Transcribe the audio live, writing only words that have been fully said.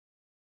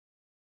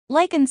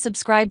Like and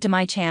subscribe to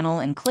my channel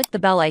and click the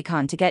bell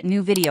icon to get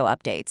new video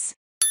updates.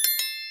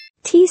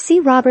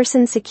 TC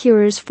Roberson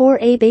secures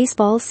 4A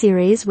baseball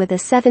series with a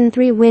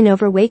 7-3 win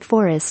over Wake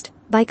Forest.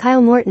 By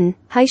Kyle Morton,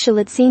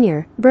 HighSchoolOT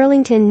Sr,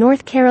 Burlington,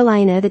 North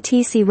Carolina. The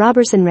TC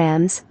Roberson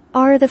Rams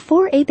are the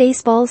 4A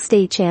baseball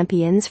state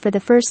champions for the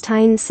first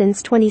time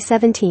since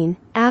 2017,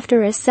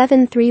 after a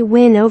 7-3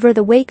 win over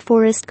the Wake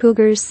Forest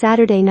Cougars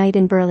Saturday night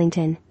in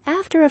Burlington.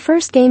 After a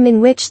first game in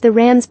which the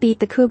Rams beat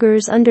the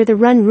Cougars under the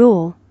run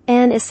rule,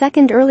 and a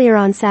second earlier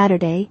on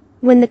Saturday,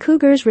 when the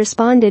Cougars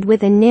responded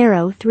with a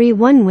narrow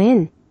 3-1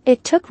 win.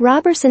 It took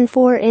Roberson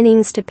 4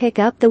 innings to pick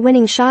up the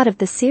winning shot of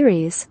the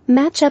series.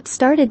 Matchup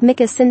started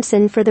Micah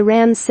Simpson for the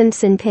Rams.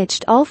 Simpson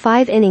pitched all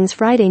 5 innings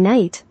Friday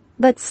night,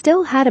 but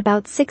still had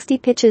about 60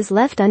 pitches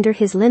left under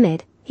his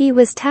limit. He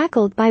was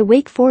tackled by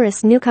Wake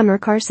Forest newcomer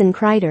Carson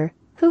Kreider,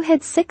 who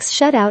had 6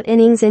 shutout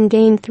innings in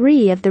Game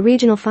 3 of the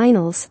regional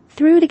finals,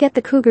 through to get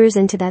the Cougars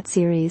into that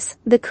series.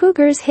 The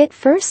Cougars hit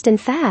first and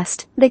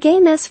fast. The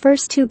game's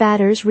first 2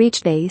 batters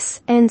reached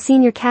base, and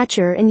senior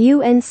catcher and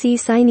UNC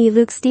signee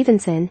Luke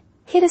Stevenson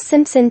hit a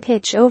Simpson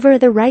pitch over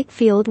the right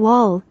field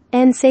wall,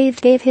 and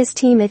gave his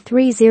team a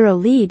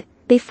 3-0 lead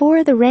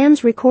before the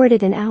Rams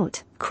recorded an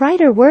out.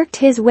 Kreider worked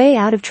his way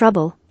out of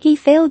trouble. He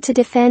failed to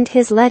defend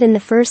his lead in the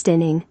first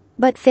inning,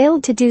 but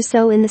failed to do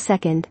so in the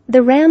second.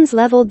 The Rams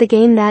leveled the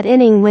game that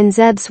inning when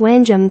Zeb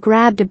Swanjum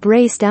grabbed a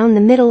brace down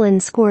the middle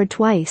and scored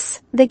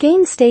twice. The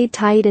game stayed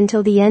tight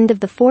until the end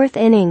of the 4th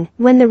inning,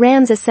 when the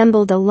Rams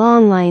assembled a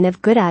long line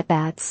of good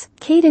at-bats.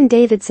 Caden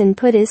Davidson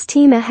put his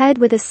team ahead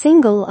with a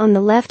single on the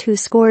left, who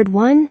scored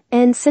 1,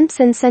 and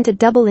Simpson sent a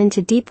double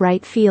into deep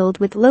right field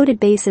with loaded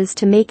bases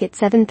to make it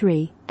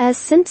 7-3. As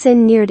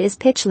Simpson neared his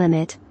pitch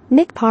limit,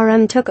 Nick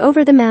Parham took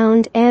over the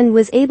mound and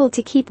was able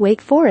to keep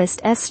Wake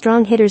Forest's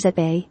strong hitters at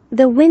bay.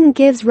 The win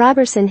gives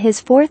Roberson his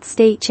 4th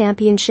state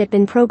championship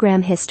in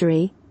program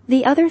history,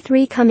 the other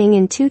 3 coming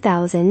in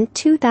 2000,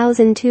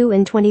 2002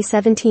 and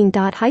 2017.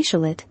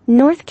 HighSchoolOT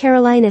North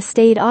Carolina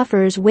State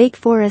offers Wake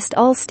Forest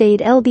All-State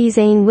LB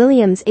Zane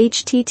Williams.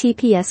 https://t.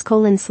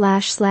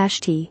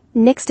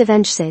 Next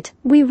event sit.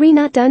 We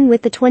not done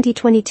with the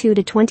 2022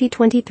 to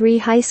 2023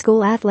 high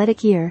school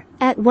athletic year.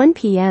 At 1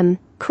 p.m.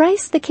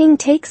 Christ the King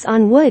takes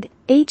on Wood.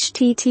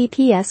 https://t.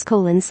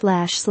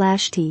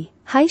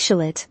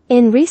 HighSchoolOT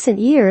in recent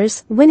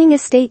years winning a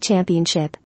state championship.